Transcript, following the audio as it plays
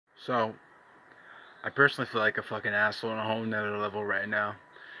So, I personally feel like a fucking asshole on a whole nother level right now.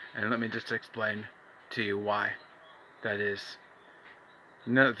 And let me just explain to you why that is.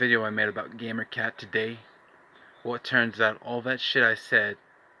 You know that video I made about GamerCat today? Well, it turns out all that shit I said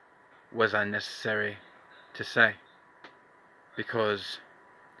was unnecessary to say. Because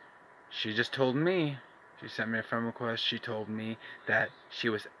she just told me, she sent me a friend request, she told me that she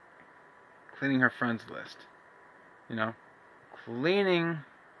was cleaning her friends list. You know? Cleaning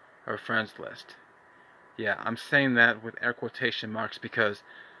her friends list. Yeah, I'm saying that with air quotation marks because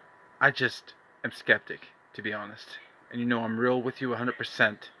I just am skeptic, to be honest. And you know I'm real with you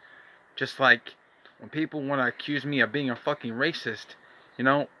 100%. Just like when people want to accuse me of being a fucking racist, you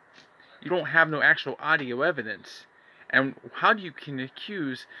know, you don't have no actual audio evidence. And how do you can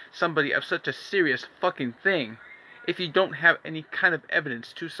accuse somebody of such a serious fucking thing if you don't have any kind of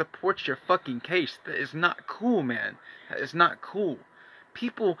evidence to support your fucking case? That is not cool, man. That is not cool.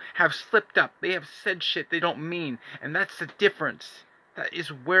 People have slipped up. They have said shit they don't mean. And that's the difference. That is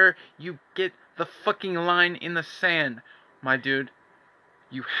where you get the fucking line in the sand, my dude.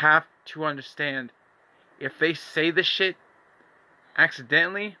 You have to understand. If they say the shit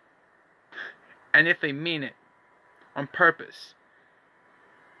accidentally, and if they mean it on purpose.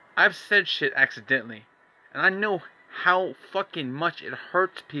 I've said shit accidentally. And I know how fucking much it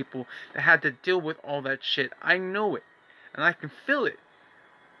hurts people that had to deal with all that shit. I know it. And I can feel it.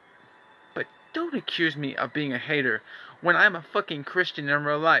 But don't accuse me of being a hater when I'm a fucking Christian in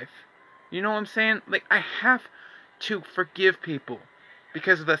real life. You know what I'm saying? Like, I have to forgive people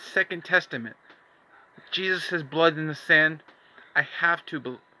because of the Second Testament. Jesus' blood in the sand. I have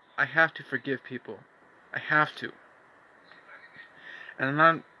to forgive people. I have to.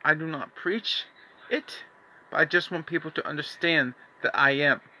 And I do not preach it, but I just want people to understand that I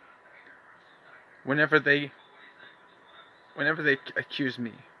am. Whenever they accuse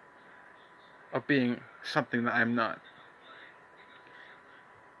me of being something that I'm not.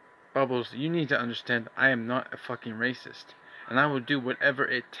 Bubbles, you need to understand I am not a fucking racist. And I will do whatever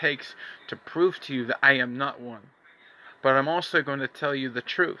it takes to prove to you that I am not one. But I'm also going to tell you the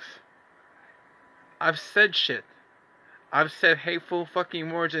truth. I've said shit. I've said hateful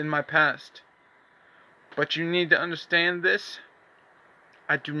fucking words in my past. But you need to understand this.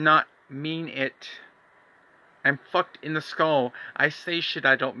 I do not mean it. I'm fucked in the skull. I say shit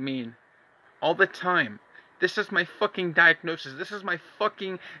I don't mean. All the time. This is my fucking diagnosis. This is my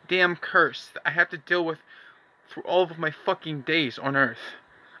fucking damn curse that I have to deal with through all of my fucking days on Earth.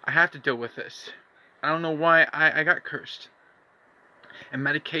 I have to deal with this. I don't know why I got cursed. And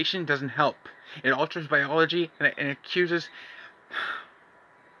medication doesn't help. It alters biology and it accuses...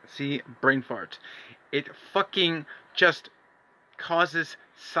 See, brain fart. It fucking just causes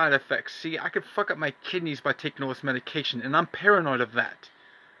side effects. See, I could fuck up my kidneys by taking all this medication, and I'm paranoid of that.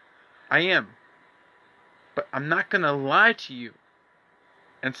 I am. But I'm not gonna lie to you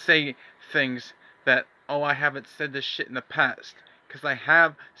and say things that, oh, I haven't said this shit in the past. Because I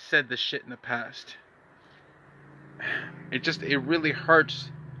have said this shit in the past. It really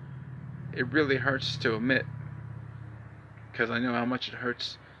hurts. It really hurts to admit. Because I know how much it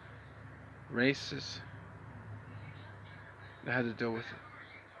hurts races that had to deal with it.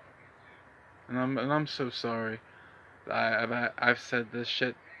 And I'm so sorry that I've said this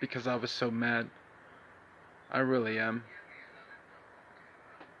shit because I was so mad. I really am.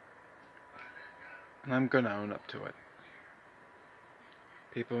 And I'm gonna own up to it.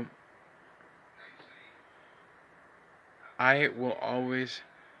 People, I will always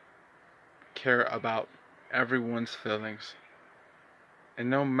care about everyone's feelings. And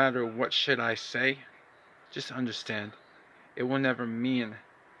no matter what shit I say, just understand, it will never mean,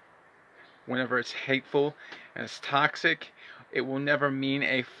 whenever it's hateful and it's toxic, it will never mean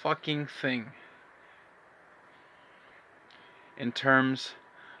a fucking thing. In terms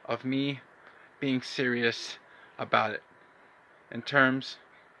of me being serious about it. In terms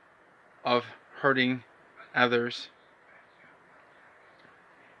of hurting others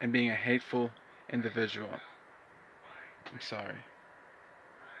and being a hateful individual. I'm sorry.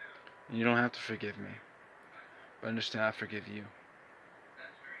 You don't have to forgive me. But understand I forgive you.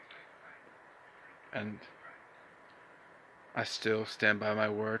 And I still stand by my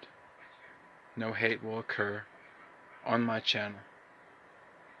word. No hate will occur on my channel.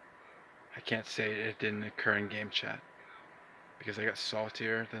 I can't say it didn't occur in game chat. Because I got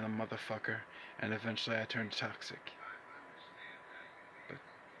saltier than a motherfucker. And eventually I turned toxic. But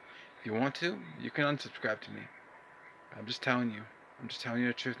if you want to, you can unsubscribe to me. I'm just telling you. I'm just telling you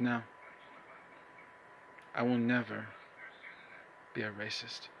the truth now. I will never be a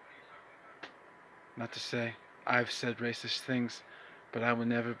racist. Not to say I've said racist things But I will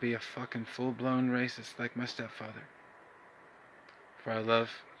never be a fucking full-blown racist like my stepfather. For I love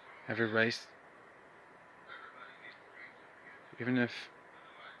every race, even if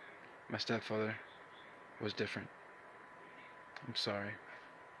my stepfather was different. I'm sorry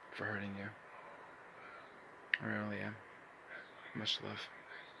for hurting you. I really am. Much love.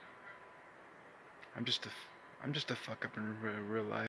 I'm just a fuck up in real life.